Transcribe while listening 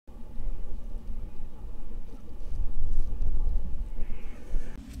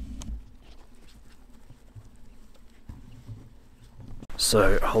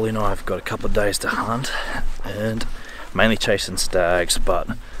So Holly and I have got a couple of days to hunt and mainly chasing stags, but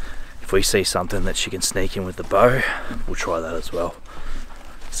if we see something that she can sneak in with the bow, we'll try that as well.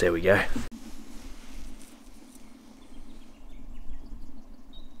 So there we go.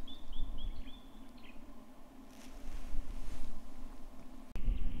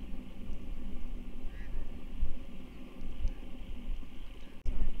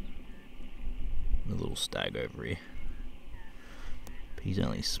 A little stag over here. He's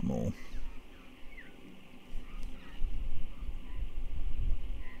only small.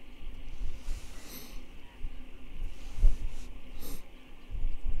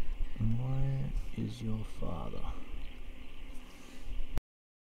 Where is your father?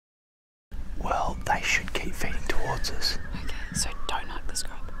 Well, they should keep feeding towards us. Okay, so don't hug the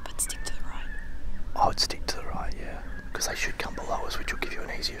scrub, but stick to the right. I would stick to the right, yeah. Because they should come below us, which will give you an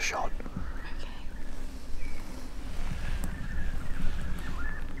easier shot. Okay.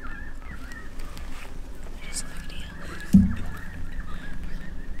 Just left here.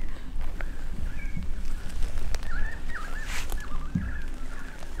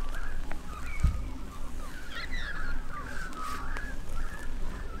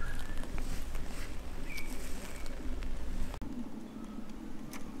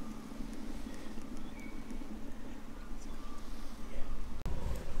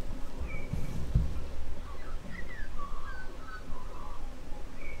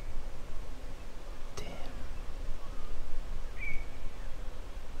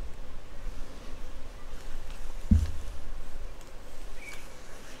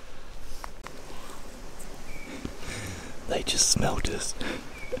 They just smelled us.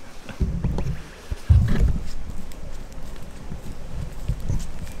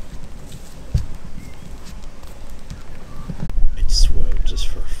 It swirled just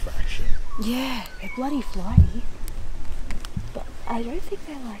for a fraction. Yeah, they're bloody flighty. But I don't think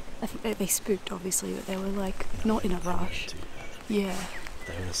they're like... I think they spooked, obviously, but they were like not in a rush. Yeah.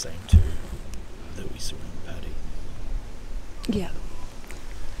 They were the same two that we saw in the paddock. Yeah.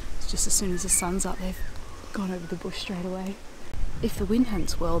 It's just as soon as the sun's up, they've gone over the bush straight away. If the wind hadn't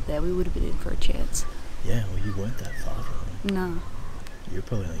swirled there, we would have been in for a chance. Yeah, well, you weren't that far from them. No. You're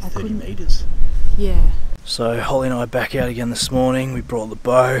probably only 30 metres. Yeah. So Holly and I are back out again this morning. We brought the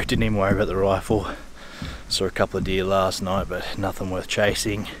bow, didn't even worry about the rifle. Saw a couple of deer last night, but nothing worth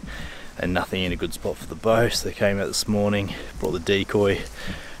chasing and nothing in a good spot for the bow. So they came out this morning, brought the decoy.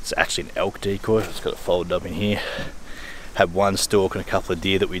 It's actually an elk decoy, it's got it folded up in here. Had one stalk and a couple of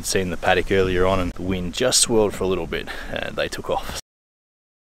deer that we'd seen in the paddock earlier on, and the wind just swirled for a little bit and they took off.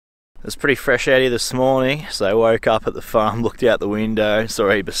 It was pretty fresh out here this morning, so I woke up at the farm, looked out the window, saw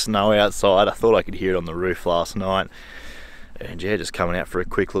a heap of snow outside. I thought I could hear it on the roof last night. And yeah, just coming out for a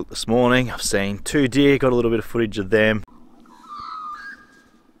quick look this morning. I've seen 2 deer, got a little bit of footage of them.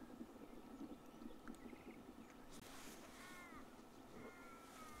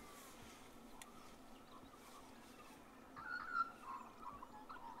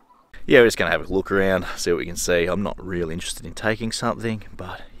 Yeah, we're just going to have a look around, see what we can see. I'm not really interested in taking something,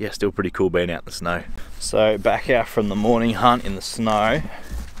 but yeah, still pretty cool being out in the snow. So back out from the morning hunt in the snow,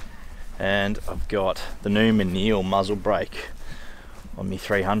 and I've got the new MANAEL muzzle brake on me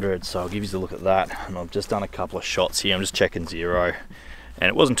 300, so I'll give you a look at that. And I've just done a couple of shots here, I'm just checking zero, and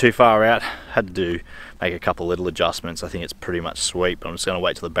it wasn't too far out. Had to make a couple of little adjustments. I think it's pretty much sweet, but I'm just going to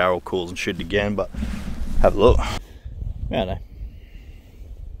wait till the barrel cools and shoot it again. But have a look. Yeah, no.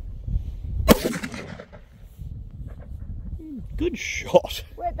 Good shot.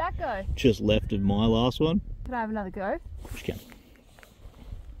 Where'd that go? Just left of my last one. Can I have another go? Of course you can.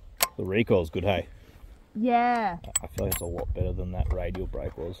 The recoil's good, hey? Yeah. I feel like it's a lot better than that radial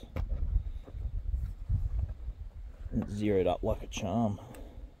brake was. It zeroed up like a charm.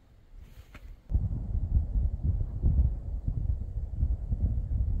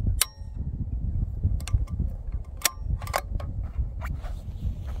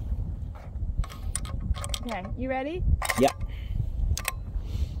 Okay, you ready? Yep.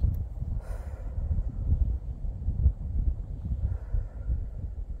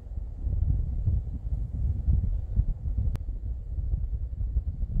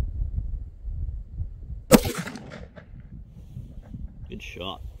 Good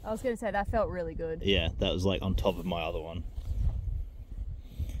shot. I was going to say, that felt really good. Yeah, that was like on top of my other one.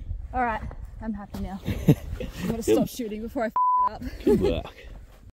 Alright, I'm happy now. I've got to stop shooting before I f it up. Good work.